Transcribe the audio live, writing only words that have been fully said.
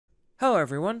Hello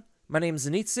everyone, my name is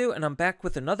Zenitsu and I'm back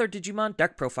with another Digimon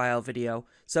deck profile video.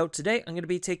 So today I'm going to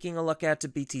be taking a look at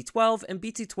BT12, and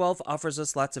BT12 offers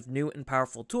us lots of new and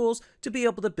powerful tools to be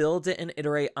able to build and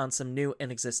iterate on some new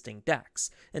and existing decks.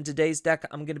 And today's deck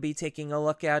I'm going to be taking a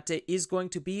look at is going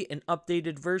to be an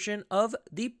updated version of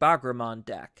the Bagramon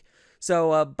deck.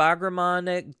 So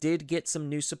Bagramon did get some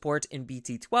new support in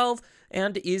BT12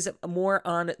 and is more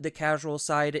on the casual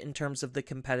side in terms of the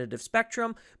competitive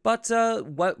spectrum, but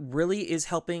what really is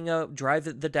helping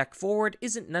drive the deck forward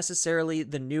isn't necessarily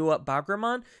the new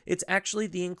Bagramon, it's actually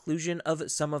the inclusion of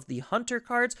some of the Hunter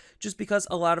cards, just because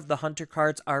a lot of the Hunter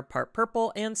cards are part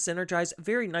purple and synergize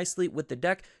very nicely with the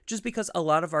deck, just because a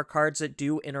lot of our cards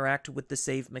do interact with the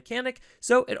save mechanic,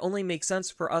 so it only makes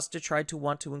sense for us to try to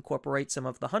want to incorporate some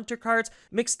of the Hunter cards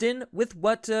mixed in with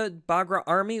what Bagra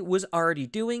Army was already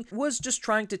doing, was just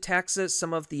trying to tax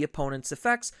some of the opponent's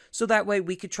effects, so that way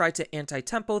we could try to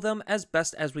anti-tempo them as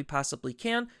best as we possibly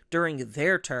can during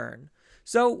their turn.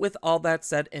 So with all that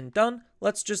said and done,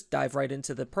 let's just dive right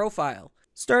into the profile.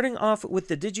 Starting off with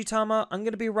the Digitama, I'm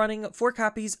going to be running 4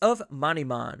 copies of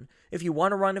Monimon. If you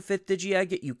want to run a 5th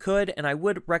Digi-Egg, you could, and I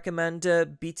would recommend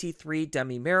BT3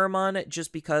 Damemon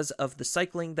just because of the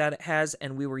cycling that it has,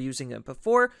 and we were using it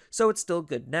before, so it's still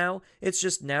good now. It's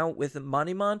just now with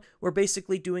Monimon, we're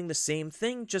basically doing the same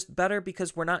thing, just better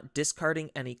because we're not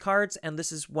discarding any cards, and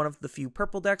this is one of the few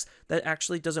purple decks that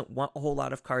actually doesn't want a whole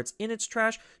lot of cards in its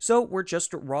trash, so we're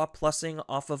just raw plussing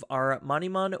off of our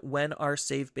Monimon when our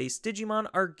save-based Digimon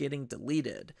are getting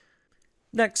deleted.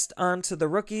 Next, on to the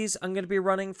rookies, I'm going to be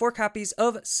running 4 copies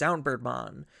of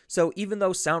Soundbirdmon. So even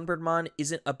though Soundbirdmon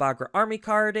isn't a Bagra Army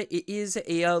card, it is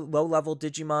a low-level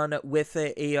Digimon with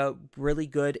a really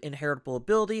good inheritable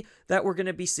ability that we're going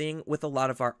to be seeing with a lot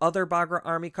of our other Bagra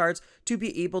Army cards to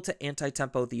be able to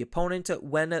anti-tempo the opponent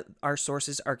when our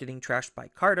sources are getting trashed by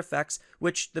card effects,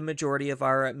 which the majority of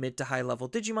our mid to high-level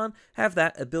Digimon have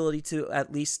that ability to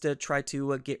at least try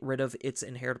to get rid of its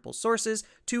inheritable sources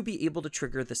to be able to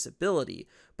trigger this ability.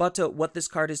 But what this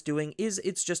card is doing is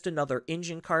it's just another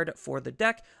engine card for the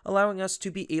deck, allowing us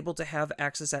to be able to have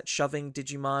access at shoving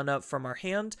Digimon from our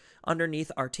hand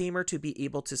underneath our tamer to be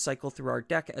able to cycle through our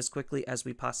deck as quickly as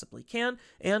we possibly can.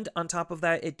 And on top of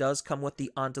that, it does come with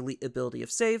the on-delete ability of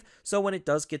save, so when it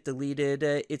does get deleted,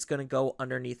 it's going to go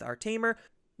underneath our tamer.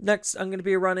 Next, I'm going to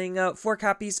be running 4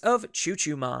 copies of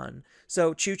ChuuChuumon.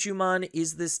 So ChuuChuumon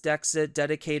is this deck's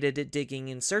dedicated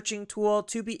digging and searching tool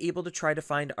to be able to try to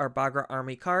find our Bagra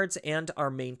Army cards and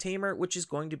our main tamer, which is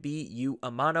going to be Yuu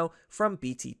Amano from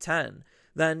BT10.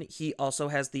 Then he also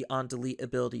has the on-delete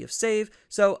ability of save,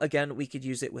 so again, we could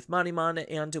use it with Monimon,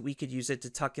 and we could use it to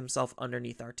tuck himself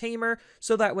underneath our tamer,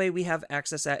 so that way we have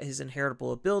access at his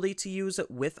inheritable ability to use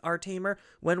with our tamer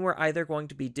when we're either going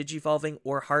to be digivolving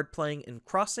or hard playing and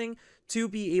crossing, to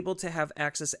be able to have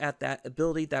access at that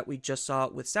ability that we just saw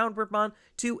with Soundbirdmon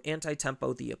to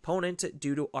anti-tempo the opponent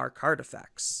due to our card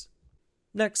effects.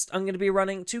 Next, I'm going to be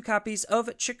running 2 copies of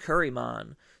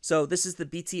Chikurimon. So this is the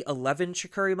BT11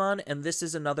 Chikurimon, and this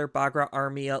is another Bagra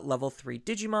Army level 3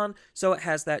 Digimon, so it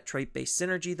has that trait-based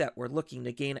synergy that we're looking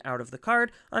to gain out of the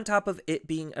card, on top of it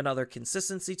being another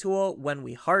consistency tool when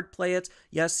we hard play it.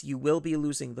 Yes, you will be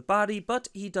losing the body, but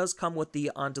he does come with the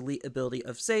on-delete ability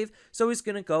of save, so he's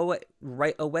going to go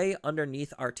right away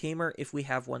underneath our tamer if we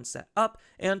have one set up,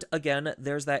 and again,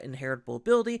 there's that inheritable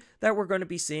ability that we're going to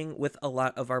be seeing with a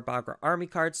lot of our Bagra Army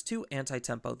cards to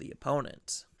anti-tempo the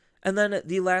opponent. And then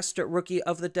the last rookie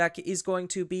of the deck is going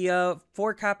to be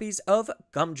 4 copies of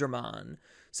Gumdramon.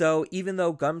 So even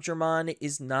though Gumdramon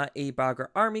is not a Bagra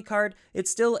Army card,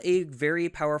 it's still a very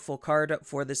powerful card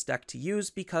for this deck to use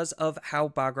because of how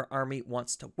Bagra Army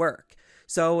wants to work.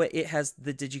 So it has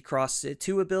the Digicross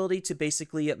 2 ability to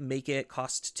basically make it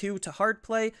cost 2 to hard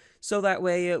play, so that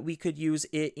way we could use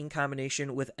it in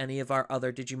combination with any of our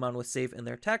other Digimon with save in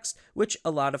their text, which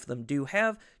a lot of them do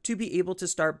have, to be able to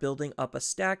start building up a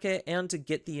stack and to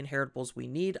get the inheritables we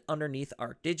need underneath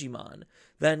our Digimon.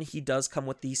 Then he does come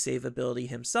with the save ability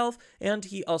himself, and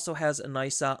he also has a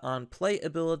nice on-play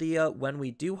ability when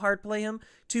we do hard play him,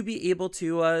 to be able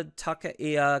to tuck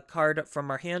a card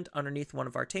from our hand underneath one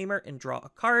of our tamer and draw a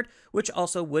card, which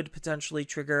also would potentially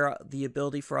trigger the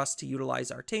ability for us to utilize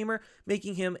our tamer,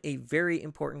 making him a very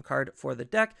important card for the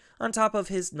deck, on top of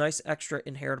his nice extra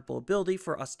inheritable ability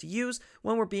for us to use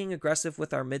when we're being aggressive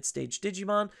with our mid-stage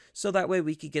Digimon, so that way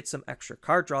we could get some extra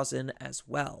card draws in as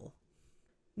well.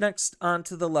 Next, on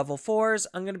to the level 4s,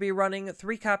 I'm going to be running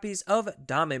 3 copies of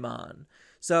Damemon.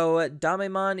 So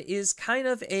Damemon is kind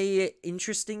of a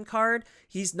interesting card.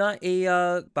 He's not a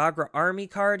Bagra army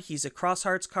card, he's a Cross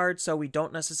Hearts card, so we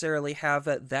don't necessarily have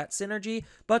that synergy,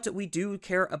 but we do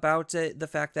care about the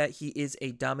fact that he is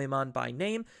a Damemon by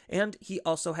name, and he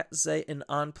also has an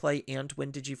on-play and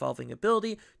when digivolving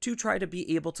ability to try to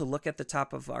be able to look at the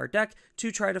top of our deck to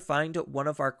try to find one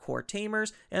of our core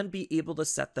tamers and be able to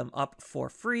set them up for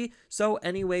free. So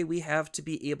any way we have to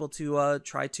be able to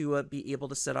try to be able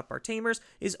to set up our tamers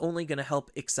is only going to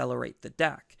help accelerate the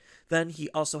deck. Then he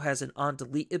also has an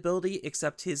on-delete ability,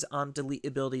 except his on-delete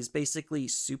ability is basically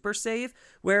super save,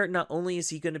 where not only is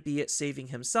he going to be saving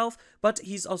himself, but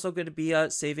he's also going to be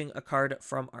saving a card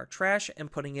from our trash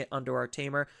and putting it under our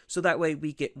tamer, so that way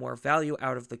we get more value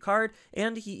out of the card.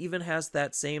 And he even has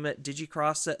that same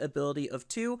Digicross ability of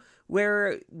 2,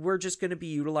 where we're just going to be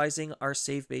utilizing our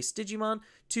save-based Digimon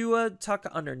to tuck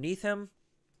underneath him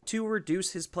to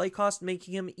reduce his play cost,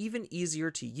 making him even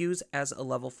easier to use as a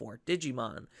level 4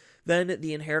 Digimon. Then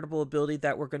the inheritable ability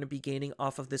that we're going to be gaining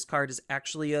off of this card is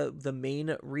actually the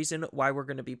main reason why we're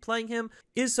going to be playing him,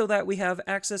 is so that we have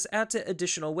access at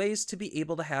additional ways to be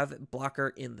able to have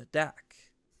blocker in the deck.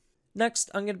 Next,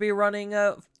 I'm going to be running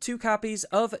 2 copies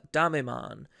of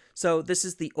Damemon. So this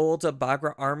is the old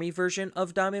Bagra Army version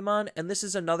of Damemon, and this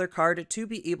is another card to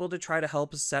be able to try to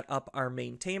help set up our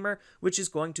main tamer, which is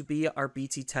going to be our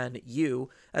BT10-U,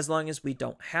 as long as we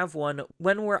don't have one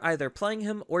when we're either playing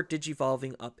him or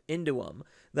digivolving up into him.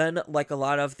 Then, like a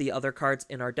lot of the other cards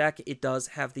in our deck, it does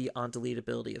have the on-delete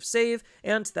ability of save,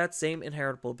 and that same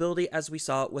inheritable ability as we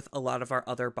saw with a lot of our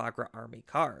other Bagra Army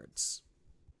cards.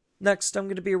 Next, I'm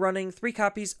going to be running 3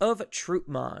 copies of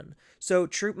Troopmon. So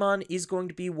Troopmon is going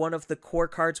to be one of the core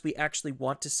cards we actually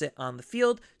want to sit on the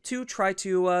field to try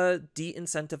to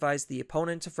de-incentivize the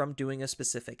opponent from doing a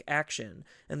specific action.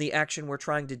 And the action we're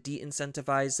trying to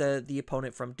de-incentivize the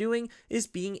opponent from doing is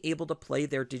being able to play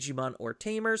their Digimon or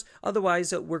Tamers.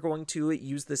 Otherwise, we're going to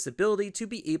use this ability to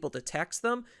be able to tax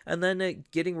them, and then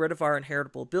getting rid of our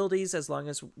inheritable abilities, as long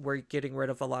as we're getting rid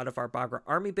of a lot of our Bagra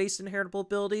Army-based inheritable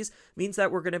abilities, means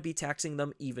that we're going to be taxing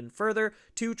them even further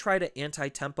to try to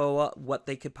anti-tempo what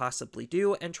they could possibly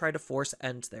do and try to force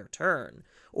end their turn,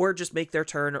 or just make their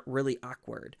turn really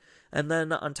awkward. And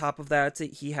then on top of that,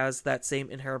 he has that same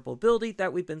inheritable ability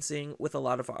that we've been seeing with a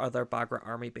lot of our other Bagra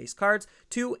Army-based cards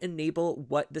to enable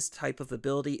what this type of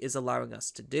ability is allowing us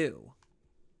to do.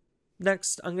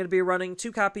 Next, I'm going to be running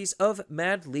 2 copies of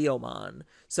MadLeomon.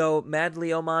 So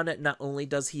MadLeomon, not only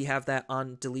does he have that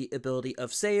on-delete ability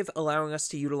of save, allowing us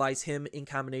to utilize him in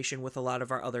combination with a lot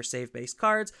of our other save-based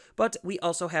cards, but we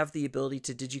also have the ability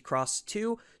to Digicross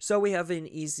 2, so we have an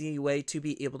easy way to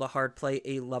be able to hard play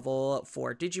a level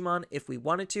 4 Digimon if we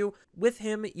wanted to, with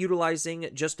him utilizing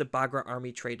just a Bagra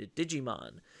Army traded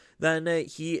Digimon. Then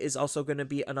he is also going to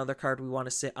be another card we want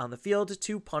to sit on the field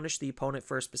to punish the opponent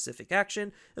for a specific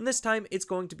action, and this time it's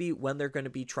going to be when they're going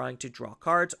to be trying to draw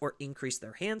cards or increase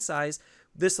their hand size.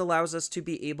 This allows us to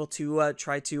be able to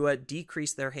try to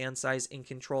decrease their hand size and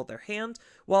control their hand,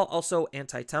 while also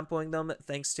anti-tempoing them,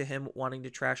 thanks to him wanting to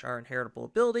trash our inheritable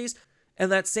abilities.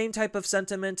 And that same type of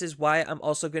sentiment is why I'm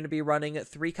also going to be running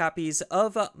 3 copies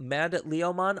of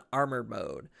MadLeomon Armor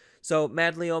Mode. So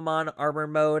MadLeomon Armor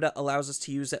Mode allows us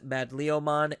to use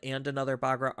MadLeomon and another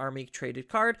Bagra Army traded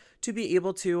card to be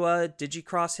able to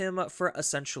Digicross him for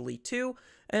essentially 2.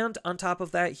 And on top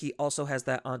of that, he also has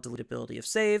that on-delete ability of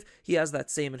save. He has that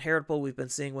same inheritable we've been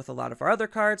seeing with a lot of our other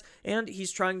cards, and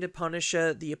he's trying to punish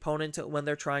the opponent when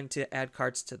they're trying to add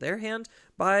cards to their hand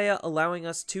by allowing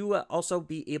us to also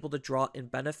be able to draw and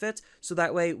benefit, so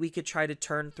that way we could try to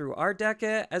turn through our deck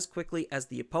as quickly as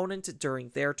the opponent during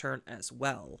their turn as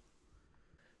well.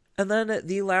 And then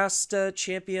the last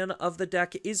champion of the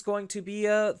deck is going to be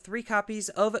 3 copies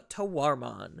of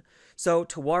Tuwarmon. So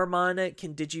Tuwarmon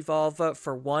can digivolve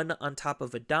for 1 on top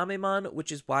of a Damemon,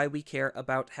 which is why we care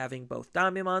about having both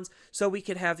Damemons, so we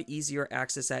can have easier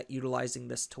access at utilizing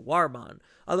this Tuwarmon.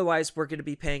 Otherwise, we're going to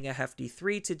be paying a hefty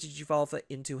 3 to digivolve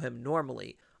into him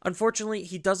normally. Unfortunately,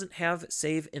 he doesn't have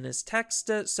save in his text,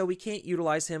 so we can't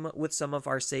utilize him with some of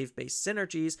our save-based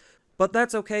synergies, but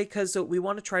that's okay because we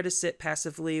want to try to sit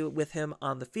passively with him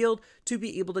on the field to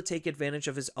be able to take advantage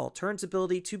of his all-turns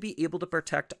ability to be able to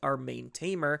protect our main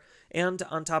tamer. And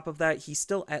on top of that, he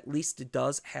still at least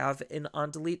does have an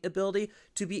on-delete ability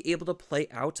to be able to play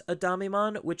out a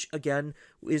Damemon, which again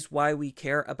is why we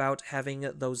care about having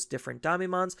those different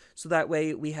Damemons, so that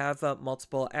way we have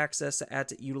multiple access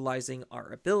at utilizing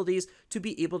our abilities to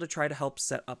be able to try to help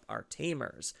set up our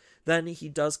tamers. Then he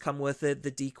does come with the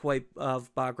decoy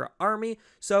of Bagra Army, army,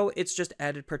 so it's just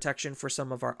added protection for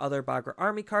some of our other Bagra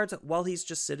army cards while he's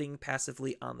just sitting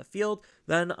passively on the field.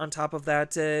 Then on top of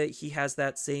that, he has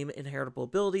that same inheritable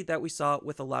ability that we saw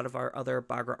with a lot of our other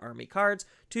Bagra army cards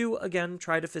to, again,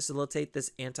 try to facilitate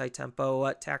this anti-tempo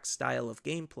attack style of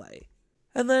gameplay.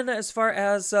 And then as far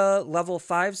as level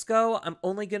 5s go, I'm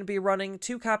only going to be running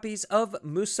 2 copies of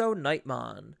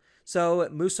MusouKnightmon. So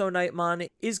MusouKnightmon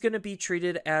is going to be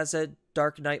treated as a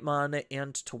Dark Knightmon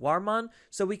and Tuwarmon,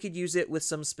 so we could use it with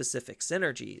some specific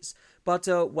synergies. But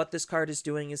what this card is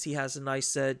doing is he has a nice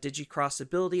Digicross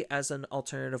ability as an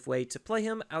alternative way to play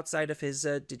him outside of his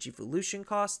Digivolution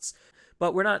costs.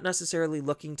 But we're not necessarily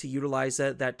looking to utilize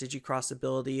that Digicross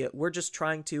ability. We're just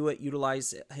trying to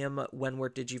utilize him when we're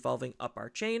Digivolving up our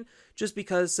chain, just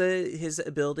because his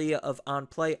ability of On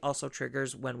Play also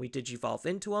triggers when we Digivolve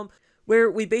into him,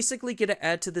 where we basically get to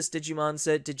add to this Digimon's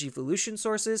Digivolution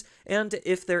sources, and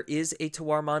if there is a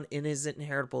Tuwarmon in his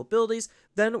inheritable abilities,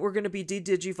 then we're going to be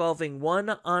Digivolving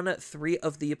 1 on 3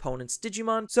 of the opponent's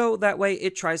Digimon, so that way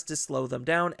it tries to slow them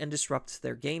down and disrupt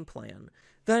their game plan.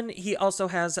 Then he also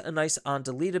has a nice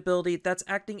on-delete ability that's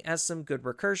acting as some good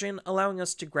recursion, allowing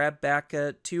us to grab back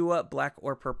 2 black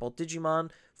or purple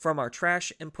Digimon from our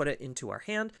trash and put it into our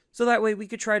hand, so that way we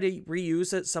could try to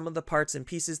reuse some of the parts and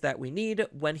pieces that we need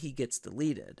when he gets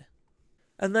deleted.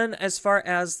 And then as far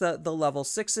as the level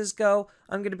 6s go,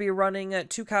 I'm going to be running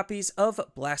 2 copies of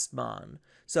Blastmon.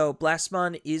 So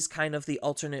Blastmon is kind of the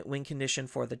alternate win condition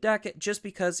for the deck, just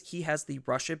because he has the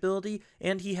rush ability,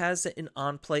 and he has an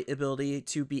on-play ability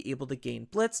to be able to gain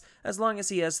Blitz, as long as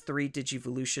he has 3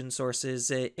 Digivolution sources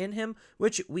in him,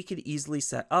 which we could easily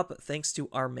set up thanks to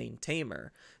our main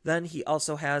Tamer. Then he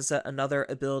also has another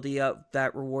ability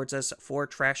that rewards us for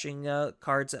trashing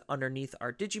cards underneath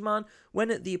our Digimon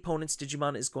when the opponent's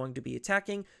Digimon is going to be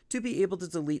attacking, to be able to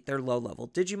delete their low-level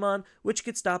Digimon, which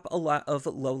could stop a lot of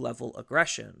low-level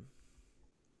aggression.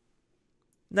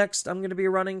 Next, I'm going to be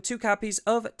running 2 copies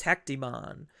of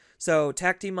Tactimon. So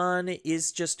Tactimon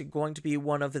is just going to be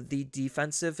one of the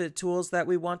defensive tools that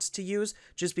we want to use,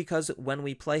 just because when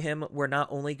we play him, we're not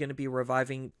only going to be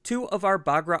reviving 2 of our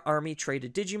Bagra army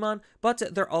traded Digimon, but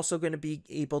they're also going to be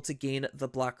able to gain the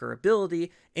blocker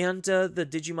ability, and the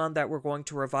Digimon that we're going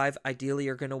to revive ideally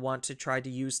are going to want to try to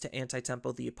use to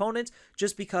anti-tempo the opponent,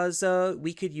 just because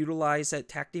we could utilize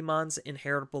Tactimon's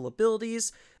inheritable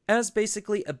abilities as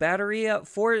basically a battery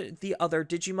for the other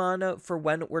Digimon for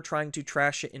when we're trying to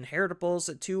trash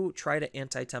inheritables to try to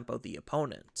anti-tempo the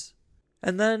opponent.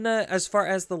 And then as far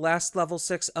as the last level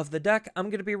 6 of the deck, I'm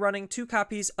going to be running 2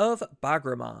 copies of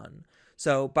Bagramon.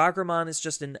 So Bagramon is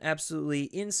just an absolutely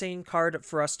insane card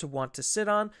for us to want to sit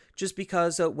on, just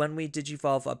because when we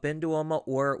Digivolve up into him,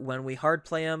 or when we hard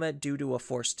play him due to a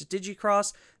forced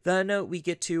Digicross, then we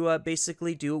get to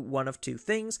basically do one of 2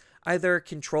 things. Either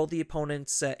control the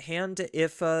opponent's hand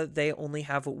if they only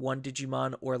have 1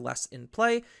 Digimon or less in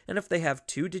play, and if they have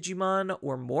 2 Digimon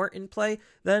or more in play,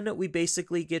 then we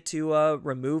basically get to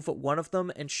remove one of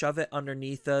them and shove it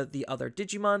underneath the other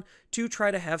Digimon to try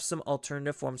to have some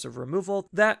alternative forms of removal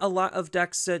that a lot of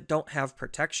decks don't have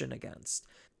protection against.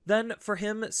 Then, for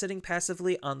him sitting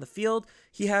passively on the field,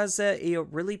 he has a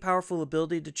really powerful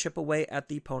ability to chip away at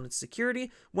the opponent's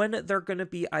security when they're going to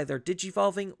be either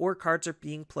Digivolving or cards are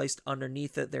being placed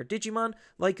underneath their Digimon,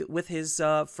 like with his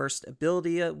first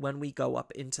ability when we go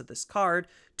up into this card,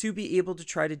 to be able to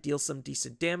try to deal some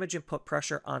decent damage and put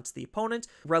pressure onto the opponent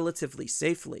relatively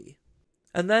safely.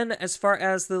 And then, as far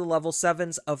as the level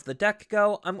 7s of the deck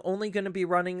go, I'm only going to be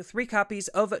running 3 copies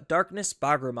of Darkness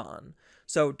Bagramon.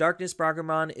 So Darkness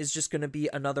Bagramon is just going to be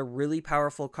another really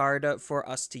powerful card for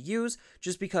us to use,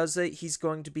 just because he's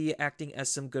going to be acting as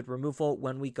some good removal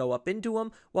when we go up into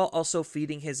him, while also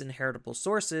feeding his inheritable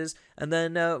sources, and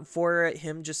then for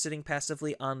him just sitting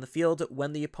passively on the field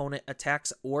when the opponent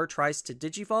attacks or tries to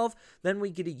Digivolve, then we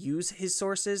get to use his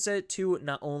sources to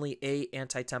not only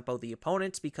anti-tempo the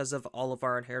opponent because of all of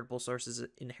our inheritable sources'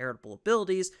 inheritable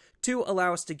abilities, to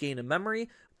allow us to gain a memory,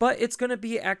 but it's going to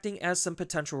be acting as some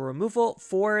potential removal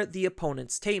for the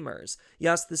opponent's Tamers.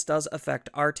 Yes, this does affect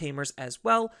our Tamers as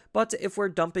well, but if we're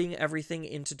dumping everything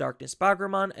into Darkness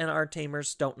Bagramon and our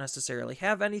Tamers don't necessarily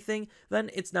have anything, then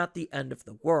it's not the end of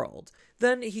the world.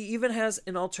 Then he even has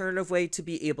an alternative way to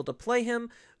be able to play him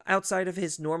outside of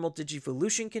his normal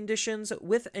Digivolution conditions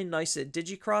with a nice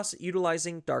Digicross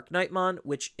utilizing Dark Knightmon,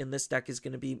 which in this deck is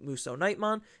going to be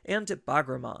MusouKnightmon, and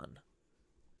Bagramon.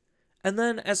 And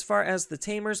then, as far as the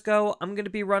Tamers go, I'm going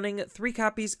to be running 3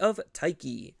 copies of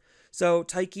Taiki. So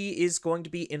Taiki is going to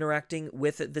be interacting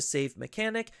with the save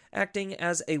mechanic, acting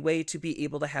as a way to be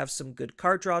able to have some good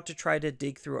card draw to try to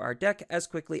dig through our deck as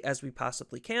quickly as we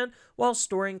possibly can, while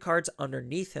storing cards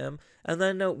underneath him. And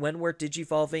then when we're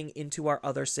digivolving into our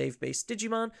other save-based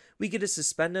Digimon, we get to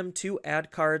suspend him to add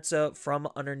cards from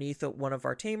underneath one of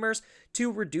our tamers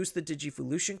to reduce the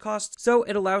Digivolution cost, so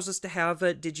it allows us to have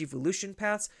Digivolution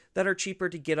paths that are cheaper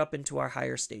to get up into our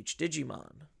higher stage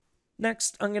Digimon.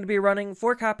 Next, I'm going to be running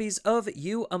 4 copies of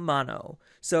Yuu Amano.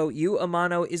 So Yuu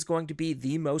Amano is going to be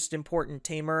the most important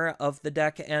tamer of the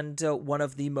deck and one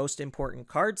of the most important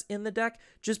cards in the deck,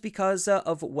 just because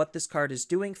of what this card is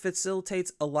doing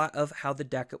facilitates a lot of how the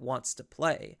deck wants to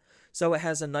play. So it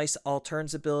has a nice all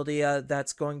turns ability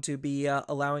that's going to be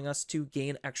allowing us to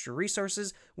gain extra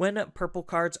resources when purple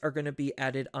cards are going to be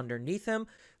added underneath him.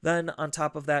 Then on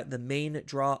top of that, the main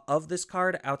draw of this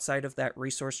card outside of that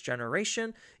resource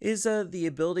generation is the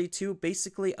ability to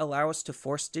basically allow us to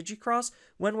force Digicross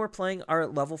when we're playing our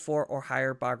level 4 or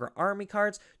higher Bagra army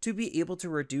cards to be able to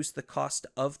reduce the cost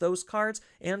of those cards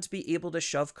and to be able to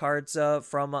shove cards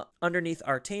from underneath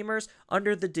our tamers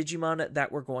under the Digimon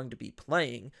that we're going to be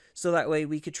playing. So that way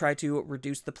we could try to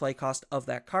reduce the play cost of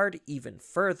that card even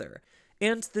further.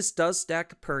 And this does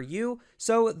stack per Yuu,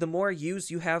 so the more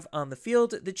Yuus you have on the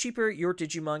field, the cheaper your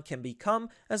Digimon can become,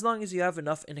 as long as you have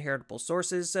enough inheritable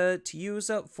sources to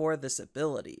use for this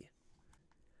ability.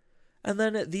 And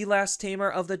then the last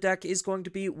tamer of the deck is going to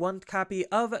be 1 copy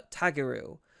of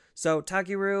Tagiru. So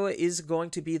Tagiru is going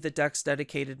to be the deck's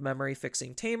dedicated memory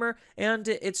fixing tamer, and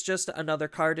it's just another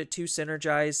card to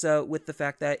synergize with the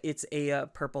fact that it's a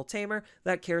purple tamer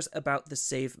that cares about the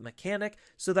save mechanic,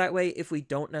 so that way if we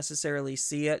don't necessarily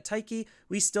see Taiki,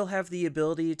 we still have the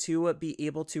ability to be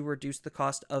able to reduce the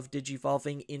cost of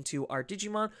digivolving into our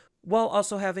Digimon, while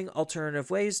also having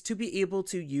alternative ways to be able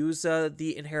to use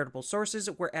the inheritable sources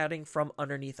we're adding from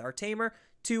underneath our tamer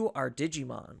to our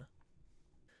Digimon.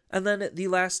 And then the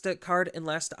last card and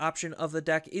last option of the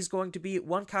deck is going to be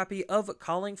 1 copy of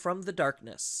Calling from the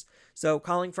Darkness. So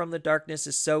Calling from the Darkness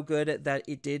is so good that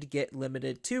it did get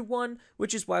limited to 1,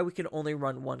 which is why we can only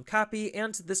run 1 copy,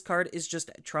 and this card is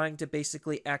just trying to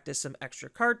basically act as some extra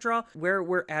card draw, where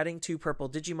we're adding 2 purple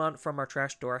Digimon from our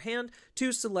trash to our hand to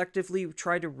selectively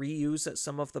try to reuse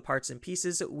some of the parts and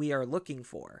pieces we are looking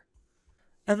for.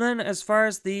 And then as far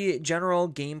as the general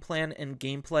game plan and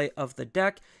gameplay of the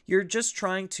deck, you're just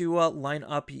trying to line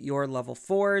up your level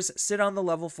 4s, sit on the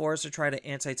level 4s to try to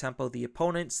anti-tempo the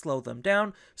opponent, slow them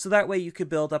down, so that way you could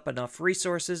build up enough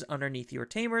resources underneath your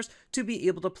tamers to be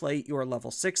able to play your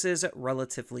level 6s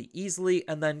relatively easily,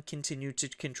 and then continue to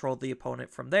control the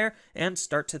opponent from there and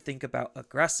start to think about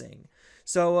aggressing.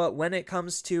 So when it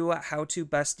comes to how to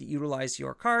best utilize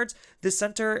your cards, the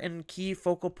center and key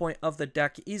focal point of the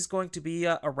deck is going to be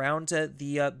around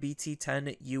the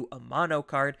BT10 Yuu Amano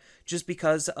card, just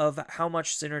because of how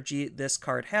much synergy this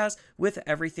card has with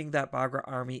everything that Bagra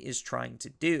Army is trying to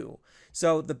do.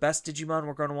 So the best Digimon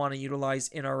we're going to want to utilize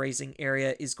in our raising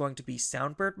area is going to be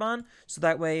Soundbirdmon, so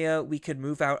that way we could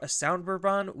move out a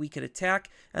Soundbirdmon, we could attack,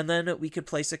 and then we could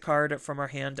place a card from our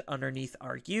hand underneath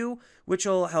our Yuu, which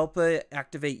will help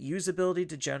activate Yuu's ability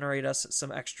to generate us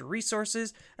some extra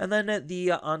resources, and then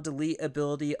the on-delete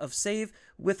ability of save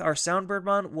with our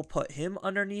Soundbirdmon will put him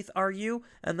underneath our Yuu,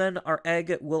 and then our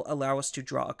egg will allow us to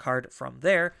draw a card from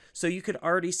there. So you could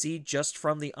already see just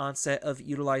from the onset of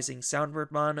utilizing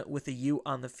Soundbirdmon with a Yuu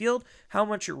on the field how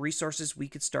much resources we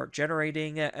could start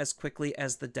generating as quickly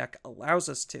as the deck allows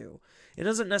us to. It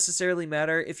doesn't necessarily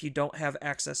matter if you don't have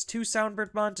access to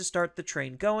Soundbirdmon to start the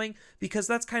train going, because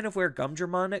that's kind of where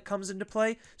Gumdramon comes into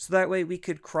play, so that way we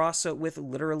could cross with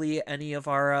literally any of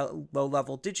our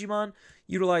low-level Digimon,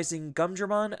 utilizing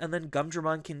Gumdramon, and then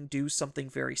Gumdramon can do something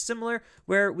very similar,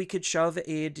 where we could shove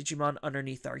a Digimon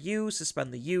underneath our Yuu,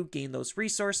 suspend the Yuu, gain those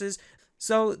resources.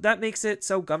 So that makes it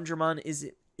so Gumdramon is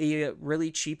a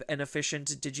really cheap and efficient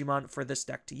Digimon for this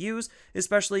deck to use,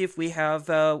 especially if we have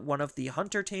one of the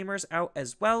Hunter Tamers out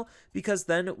as well, because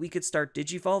then we could start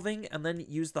Digivolving and then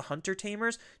use the Hunter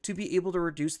Tamers to be able to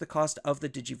reduce the cost of the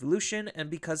Digivolution, and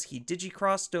because he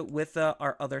Digicrossed with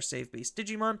our other save-based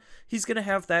Digimon, he's going to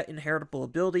have that inheritable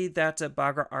ability that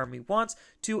Bagra Army wants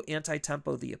to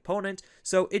anti-tempo the opponent,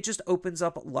 so it just opens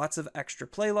up lots of extra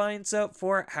play lines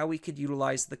for how we could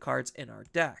utilize the cards in our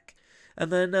deck.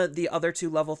 And then the other two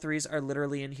level 3s are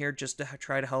literally in here just to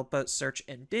try to help search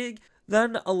and dig.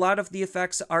 Then a lot of the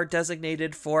effects are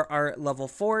designated for our level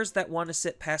 4s that want to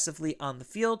sit passively on the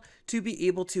field to be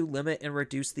able to limit and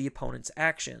reduce the opponent's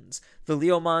actions. The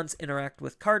Leomons interact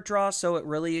with card draw, so it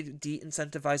really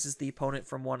de-incentivizes the opponent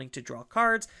from wanting to draw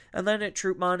cards, and then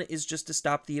Troopmon is just to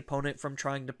stop the opponent from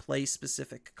trying to play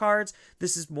specific cards.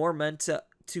 This is more meant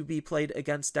to be played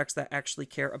against decks that actually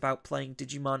care about playing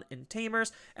Digimon and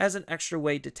Tamers as an extra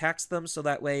way to tax them, so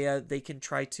that way they can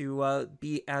try to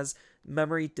be as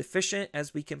memory deficient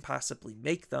as we can possibly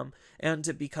make them.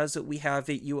 And because we have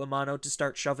Yuu Amano to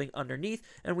start shoving underneath,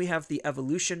 and we have the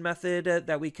evolution method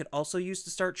that we could also use to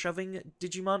start shoving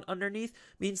Digimon underneath,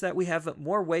 means that we have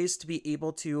more ways to be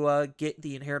able to get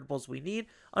the inheritables we need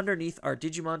underneath our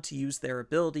Digimon to use their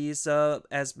abilities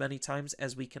as many times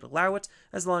as we can allow it,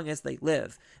 as long as they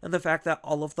live. And the fact that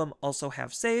all of them also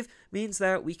have save means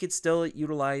that we could still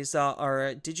utilize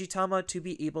our Digitama to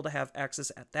be able to have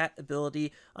access at that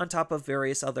ability on top of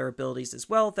various other abilities as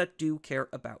well that do care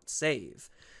about save.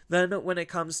 Then when it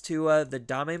comes to the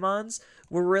Damemons,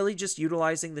 we're really just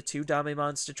utilizing the two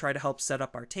Damemons to try to help set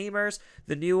up our Tamers.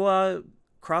 The new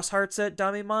Crosshearts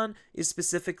Damemon is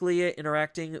specifically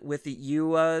interacting with the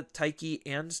Yuu, Taiki,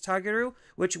 and Tageru,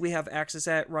 which we have access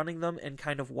at running them and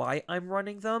kind of why I'm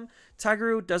running them.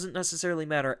 Tageru doesn't necessarily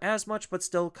matter as much, but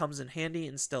still comes in handy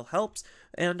and still helps,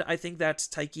 and I think that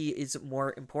Taiki is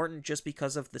more important just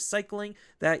because of the cycling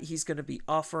that he's going to be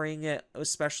offering,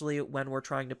 especially when we're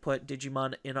trying to put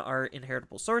Digimon in our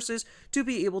inheritable sources to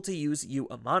be able to use Yuu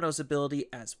Amano's ability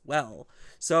as well.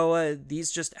 So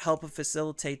these just help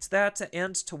facilitate that,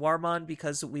 and Tuwarmon,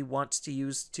 because we want to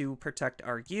use to protect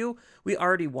our Yuu. We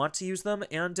already want to use them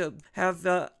and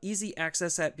have easy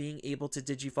access at being able to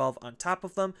Digivolve on top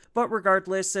of them, but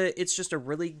regardless, it's just a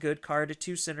really good card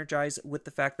to synergize with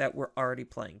the fact that we're already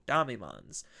playing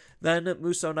Damemons. Then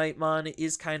MusouKnightmon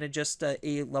is kind of just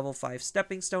a level 5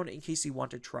 stepping stone in case you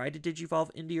want to try to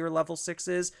Digivolve into your level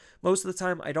 6s. Most of the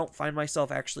time, I don't find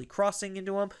myself actually crossing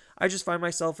into them. I just find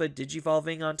myself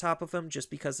Digivolving on top of them just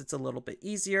because it's a little bit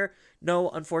easier. No,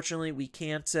 unfortunately, we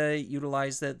can't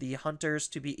utilize the Hunters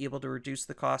to be able to reduce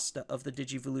the cost of the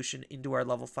Digivolution into our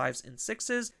level 5s and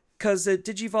 6s, because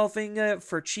Digivolving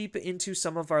for cheap into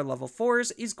some of our level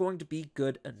 4s is going to be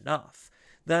good enough.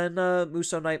 Then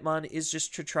MusouKnightmon is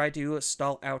just to try to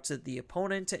stall out the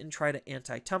opponent and try to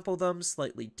anti-tempo them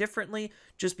slightly differently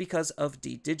just because of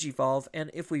Digivolve, and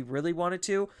if we really wanted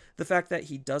to, the fact that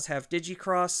he does have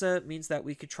Digicross means that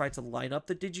we could try to line up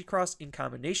the Digicross in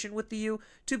combination with the Yuu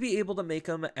to be able to make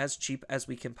them as cheap as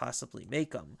we can possibly make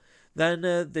them. Then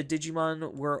the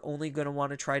Digimon we're only going to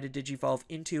want to try to Digivolve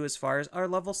into as far as our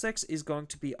level 6 is going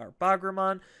to be our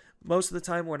Bagramon. Most of the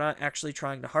time, we're not actually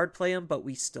trying to hard play him, but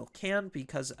we still can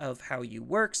because of how Yuu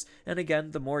works. And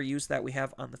again, the more use that we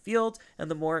have on the field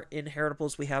and the more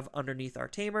inheritables we have underneath our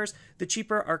Tamers, the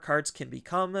cheaper our cards can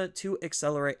become to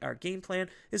accelerate our game plan,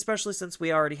 especially since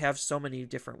we already have so many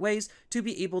different ways to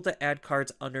be able to add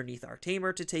cards underneath our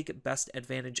Tamer to take best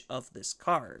advantage of this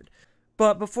card.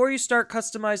 But before you start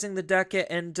customizing the deck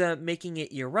and making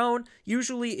it your own,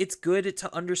 usually it's good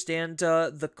to understand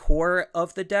the core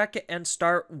of the deck and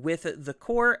start with the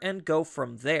core and go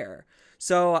from there.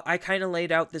 So I kind of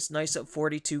laid out this nice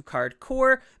 42 card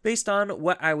core based on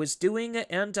what I was doing,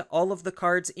 and all of the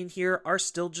cards in here are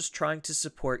still just trying to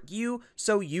support you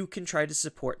so you can try to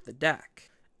support the deck.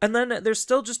 And then there's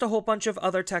still just a whole bunch of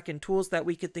other tech and tools that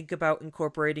we could think about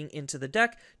incorporating into the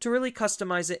deck to really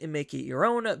customize it and make it your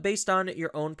own based on your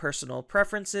own personal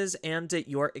preferences and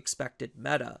your expected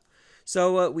meta.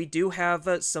 So we do have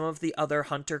some of the other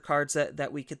hunter cards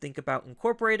that we could think about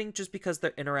incorporating just because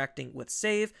they're interacting with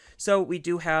save. So we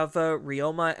do have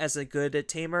Ryoma as a good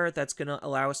tamer that's going to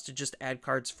allow us to just add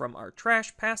cards from our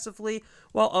trash passively,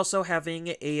 while also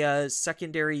having a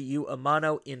secondary Yuu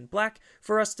Amano in black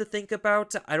for us to think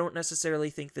about. I don't necessarily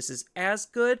think this is as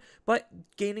good, but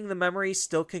gaining the memory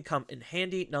still can come in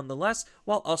handy nonetheless,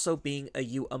 while also being a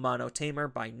Yuu Amano tamer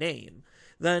by name.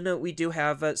 Then we do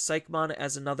have Psychmon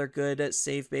as another good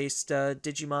save-based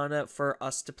Digimon for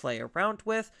us to play around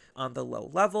with on the low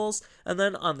levels. And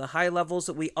then on the high levels,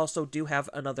 we also do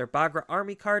have another Bagra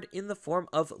army card in the form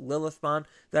of Lilithmon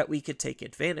that we could take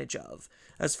advantage of.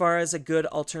 As far as a good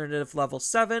alternative level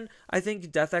 7, I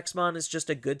think DeathXmon is just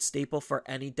a good staple for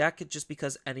any deck just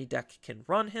because any deck can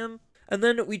run him. And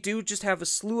then we do just have a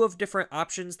slew of different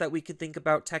options that we could think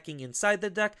about teching inside the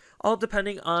deck, all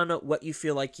depending on what you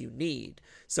feel like you need.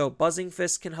 So Buzzing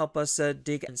Fist can help us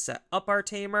dig and set up our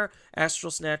Tamer.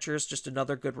 Astral Snatcher is just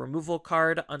another good removal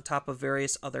card on top of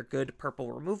various other good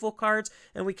purple removal cards,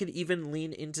 and we could even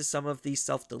lean into some of these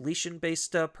self-deletion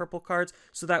based purple cards,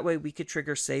 so that way we could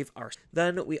trigger save our.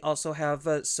 Then we also have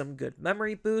some good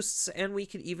memory boosts, and we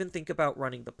could even think about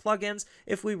running the plugins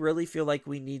if we really feel like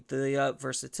we need the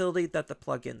versatility that the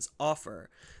plugins offer.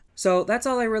 So that's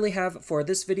all I really have for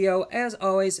this video. As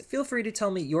always, feel free to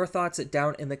tell me your thoughts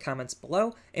down in the comments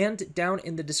below, and down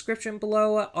in the description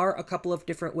below are a couple of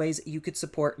different ways you could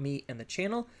support me and the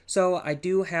channel. So I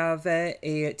do have a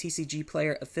TCG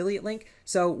Player affiliate link,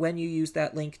 so when you use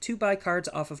that link to buy cards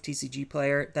off of TCG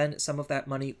Player, then some of that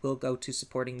money will go to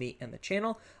supporting me and the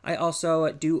channel. I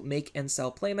also do make and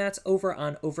sell playmats over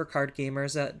on Overcard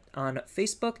Gamers on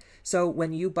Facebook, so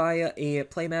when you buy a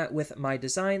playmat with my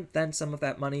design, then some of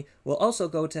that money will also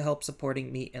go to help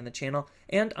supporting me and the channel.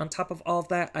 And on top of all of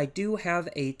that, I do have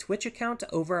a Twitch account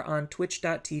over on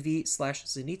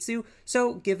twitch.tv/Zenitsu,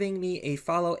 so giving me a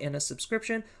follow and a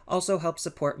subscription also helps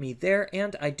support me there,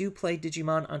 and I do play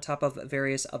Digimon on top of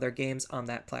various other games on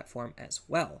that platform as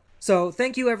well. So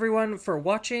thank you everyone for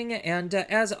watching, and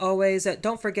as always,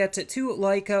 don't forget to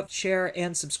like, share,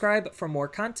 and subscribe for more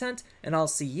content, and I'll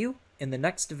see you in the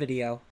next video.